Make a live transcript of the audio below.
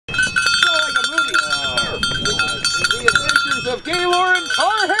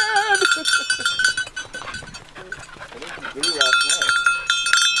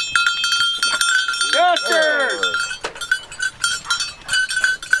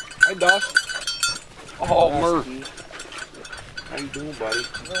Hi, Dawson. Oh, Murph. How you doing, buddy?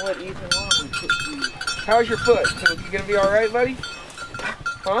 You know what, Ethan? Why don't we put you... How's your foot? So you gonna be all right, buddy?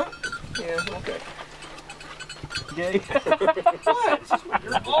 Huh? Yeah. Okay. Gay. What?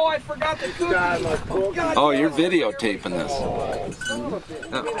 Oh, I forgot the cookie. Oh, you're videotaping this.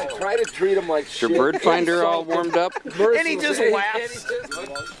 Try to treat him like shit. Your bird finder all warmed up? And he just laughs.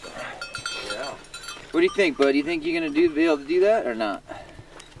 What do you think, bud? Do you think you're gonna be able to do that or not?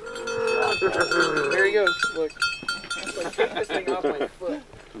 There he goes. Look. Like, take this thing off my foot.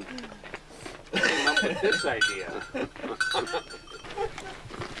 Came up with this idea.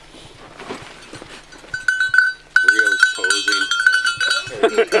 Rio's posing.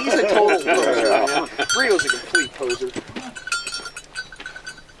 He's a total poser, man. Rio's a complete poser.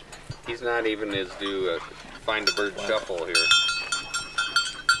 He's not even his due find a bird shuffle here.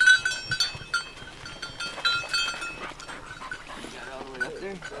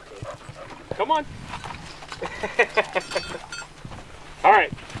 Come on. All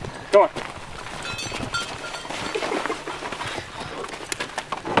right, go on.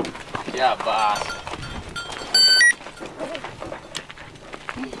 Yeah, boss.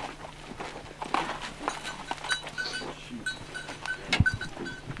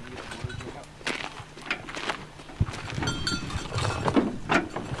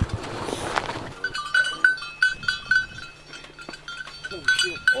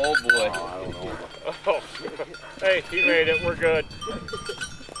 Oh boy. Oh, I don't know. Oh. Hey, he made it. We're good.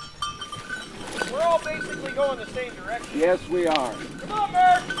 We're all basically going the same direction. Yes, we are. Come on,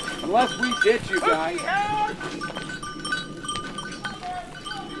 Bert. Unless we ditch you guys.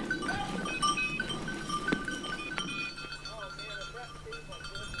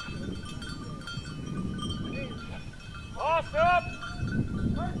 Awesome.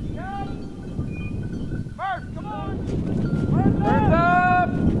 Murph, come on. Murph up.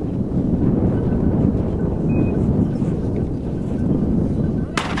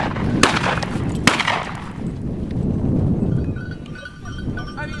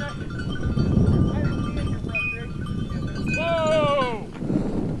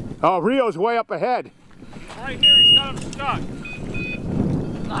 Oh, Rio's way up ahead. Right here, he's got him stuck.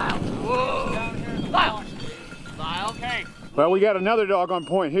 Lyle. Whoa. Down here in the Lyle. Lyle. Okay. Well, we got another dog on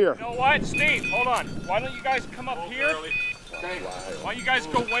point here. You know what, Steve? Hold on. Why don't you guys come up here? Okay. Why don't you guys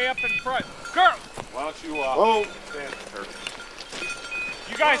go way up in front? Girl. Why don't you stand her?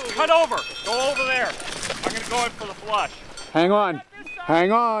 You guys cut over. Go over there. I'm gonna go in for the flush. Hang on.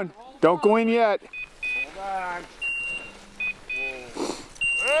 Hang on. Don't go in yet. Hold on.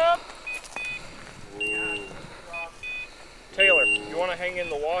 Up. Taylor, you want to hang in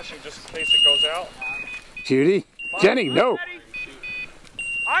the washing just in case it goes out? Judy? Jenny, no.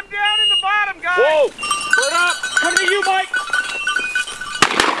 I'm down in the bottom, guys. Whoa! Bird up! Come to you, Mike!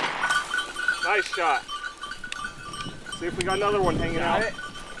 Nice shot. See if we got another one hanging out.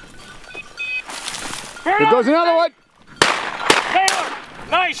 Here goes another one. Taylor!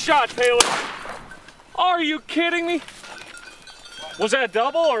 Nice shot, Taylor. Are you kidding me? Was that a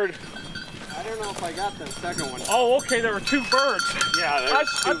double or? I don't know if I got the second one. Oh, okay, there were two birds. Yeah, I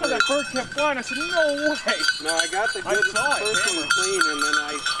thought that bird kept flying. I said, no way. No, I got the good first one clean, and then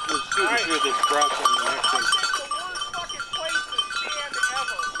I was shooting through this brush on the next one. That's the worst fucking place to stand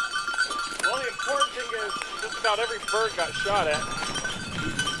ever. Well, the important thing is just about every bird got shot at.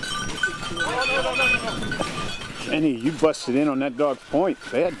 Oh, no. Jenny, you busted in on that dog's point.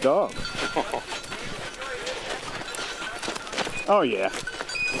 Bad dog. Oh, yeah.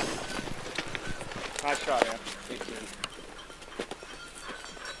 Nice shot, man.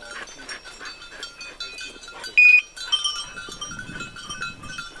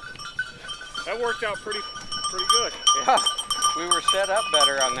 That worked out pretty good. Yeah. We were set up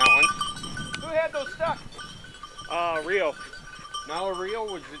better on that one. Who had those stuck? Rio. No, Rio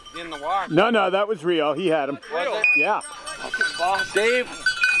was in the wash. No, that was Rio. He had him. Was it? Yeah. Dave?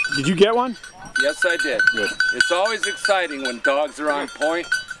 Did you get one? Yes, I did. Good. It's always exciting when dogs are on point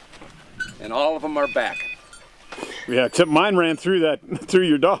and all of them are back. Yeah, except mine ran through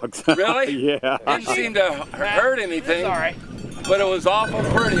your dogs. Really? Yeah. Didn't seem to hurt anything, All right. but it was awful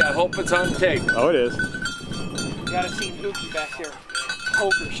pretty. I hope it's on tape. Oh, it is. You gotta see Mookie back there.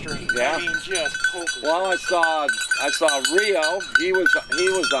 Poker straight. Yeah. I mean, just poker. Well, I saw Rio. He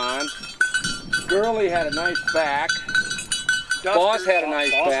was on. Gurley had a nice back. Boss had a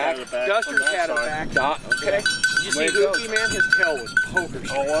nice back. Dusters had a back. Okay. Did you see Mookie, man? His tail was poker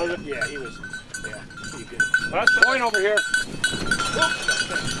straight. Oh, was it? Yeah, he was. Yeah, he did. That's the Point over here.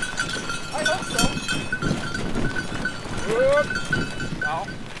 I hope so. No.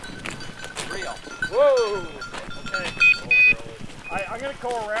 Real. Whoa. Okay. I'm gonna go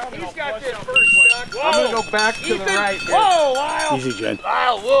around and He's I'll got flush this out first way. stuck. Whoa. I'm gonna go back to the right. Here. Whoa, Lyle! Easy, Jen.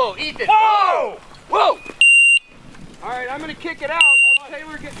 Lyle, whoa, Ethan. Whoa! Whoa! All right, I'm gonna kick it out.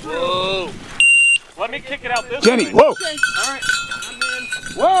 Taylor, get through. Whoa! Let me kick it out this Jenny, way. whoa! Okay. All right, I'm in.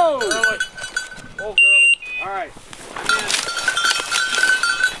 Whoa! Girly. Oh, girly. All right. I'm in.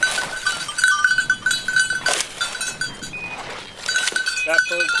 That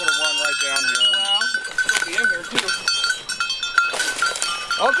bird's gonna run right down here. Well, he'll be in here too.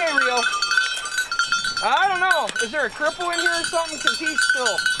 Okay, Rio. I don't know. Is there a cripple in here or something? Because he's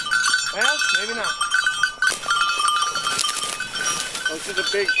still. Well, maybe not. This is a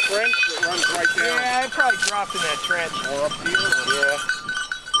big trench that runs right down. Yeah, it probably dropped in that trench. Or up here. Yeah.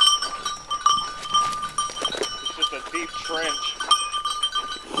 It's just a deep trench.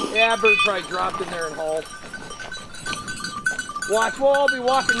 Yeah, bird probably dropped in there and hauled. Watch, we'll all be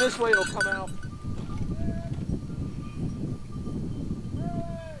walking this way, it'll come out.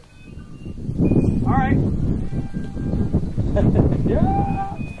 All right.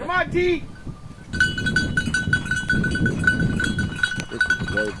 Yeah! Come on, T!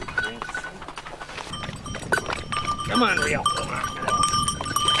 Come on, Rio. Come on.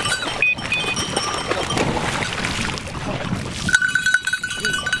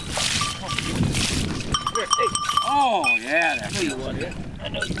 Oh, yeah, that's I know you want it. I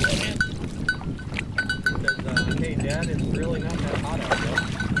know you want it. Hey, Dad, it's really not that hot out there.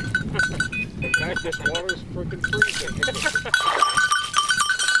 In fact, this water's freaking freezing.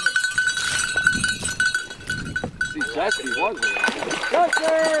 See, Dusty wasn't it?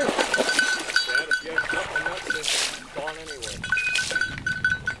 Duster! Dad, if you haven't got my nuts, it's gone anyway.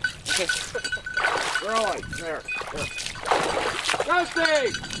 Really? There. Dusty!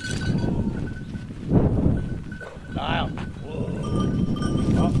 Lyle.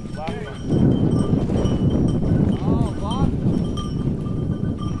 Oh, loud enough. Oh, Bob.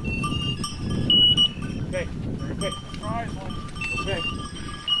 Okay, okay. Surprise one. Okay.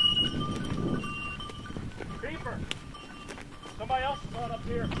 Creeper. Somebody else is on up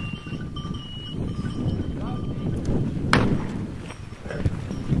here.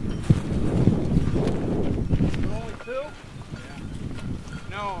 Only two? Yeah.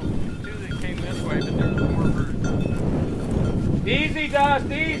 No, two that came this way, but there's more birds. Easy,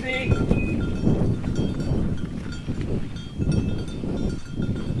 Dust, easy!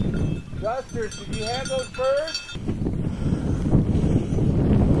 Dusters, did you have those birds?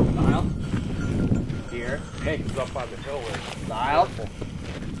 Lyle. Here. Hey, he's up on the hill there. Lyle.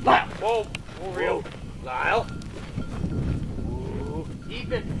 Lyle. Whoa, whoa, real. Lyle. Whoa.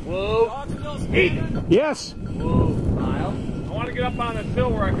 Ethan. Whoa. Dog still standing? Yes! Whoa. Lyle. I want to get up on this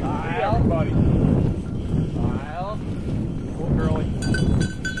hill where I can see Lyle. everybody. Lyle. Whoa, girly.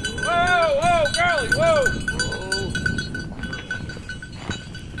 Whoa, whoa, girly, whoa!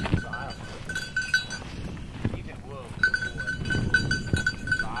 Lyle. Ethan, whoa.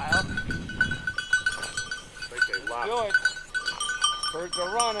 Lyle. I think they left. Good. Birds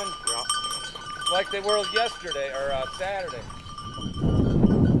are running. Yeah. Like they were yesterday, or Saturday.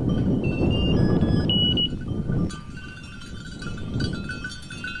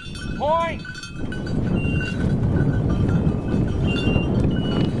 Point!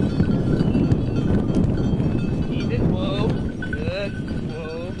 Ethan, whoa. Good.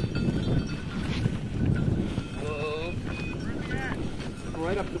 Whoa. Whoa.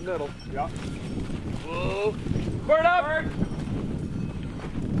 Right up the middle. Yeah. Whoa. Bird up! Bird.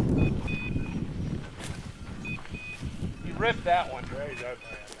 You ripped that one. There you go.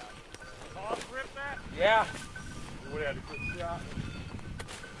 Tom ripped that? Yeah. We would have had a good shot.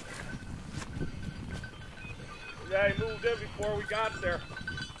 Yeah, he moved in before we got there.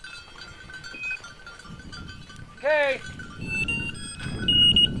 Okay.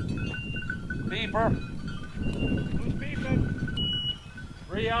 Beeper. Who's beeping?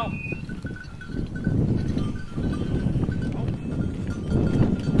 Rio.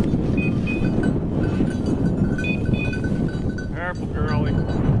 Careful, girly.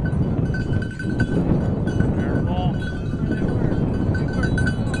 Careful.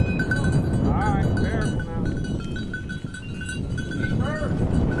 Alright, careful now.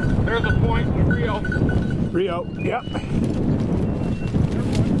 There's a point with Rio. Rio, yep.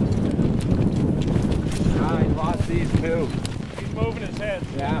 I lost these two. He's moving his head.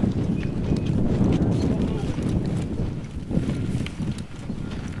 Yeah.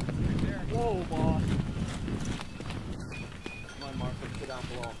 Whoa, boss. Come on, Mark, let's get down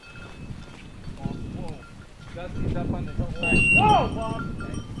below. Whoa. Dusty's up on the hillside. Whoa, boss.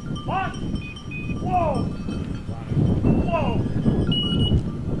 What? Whoa. Whoa.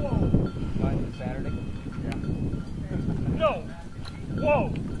 Whoa. Flying this Saturday. No. Whoa!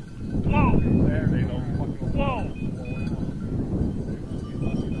 Whoa! There they go. Whoa!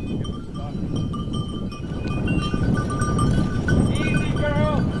 Easy,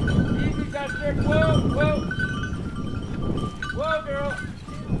 girl. Easy, got there. Whoa, whoa. Whoa, girl.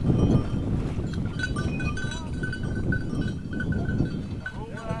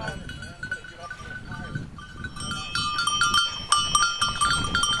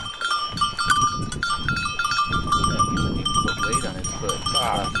 Weight on his foot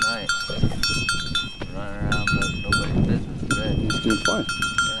last night. Running around like nobody's business today. He's doing fine.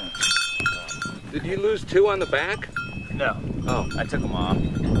 Yeah. Did you lose 2 on the back? No. Oh. I took him off.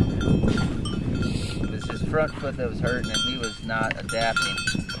 It was his front foot that was hurting and he was not adapting.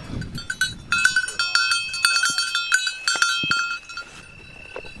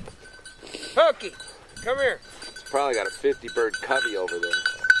 Hooky, come here. It's probably got a 50 bird covey over there.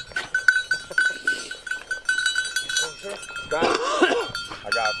 Got it. I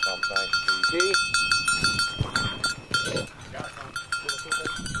got some, thanks, Steve. Key?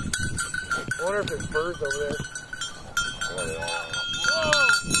 I wonder if there's birds over there.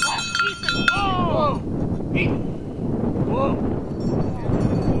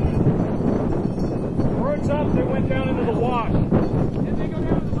 Birds up, they went down into the wash. Did they go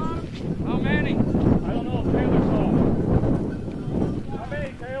down to the bottom? How many? I don't know if Taylor saw. How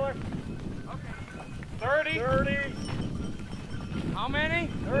many, Taylor? Okay. 30. 30. How many?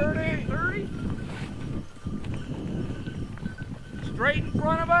 30. 30? Straight in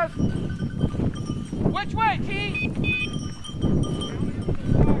front of us? Which way, Key?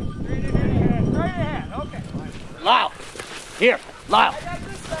 Straight ahead. Straight ahead, okay. Lyle! Here! Lyle! I got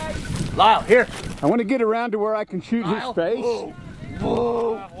this side. Lyle, here! I want to get around to where I can shoot his face. Whoa!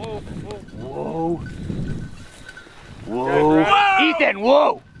 Whoa. Whoa! Whoa! Ethan,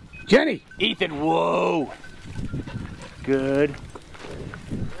 whoa! Jenny! Ethan, whoa! Good.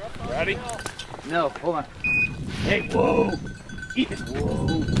 Ready? No, hold on. Hey, whoa! Ethan,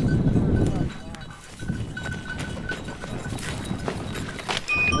 whoa!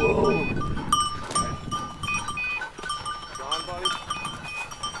 Whoa! John, buddy.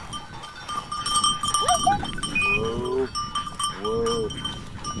 Whoa! Whoa!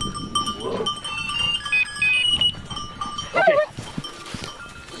 Whoa! Okay.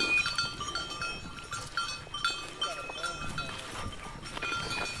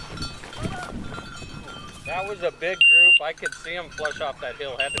 That was a big group. I could see them flush off that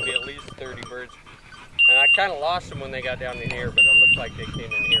hill. Had to be at least 30 birds. And I kind of lost them when they got down in here, but it looked like they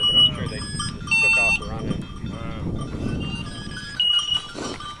came in here, but I'm sure they just took off running.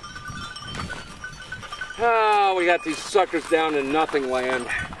 Oh, we got these suckers down in nothing land.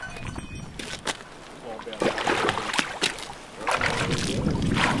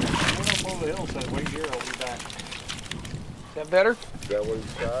 Over the hill said, wait here, I'll be back. Is that better? Is that what he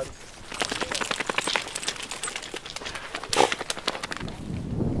said?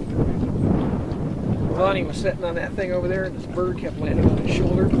 Lonnie was sitting on that thing over there, and this bird kept landing on his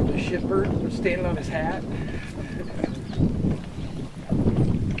shoulder. The shit bird was standing on his hat.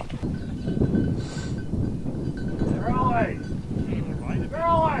 Girlie!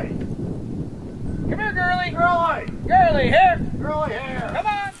 Girlie! Come here, Girlie! Girlie! Girlie, here! Girlie, here! Come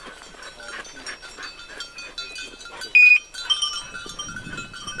on!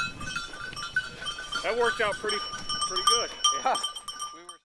 That worked out pretty good. Yeah.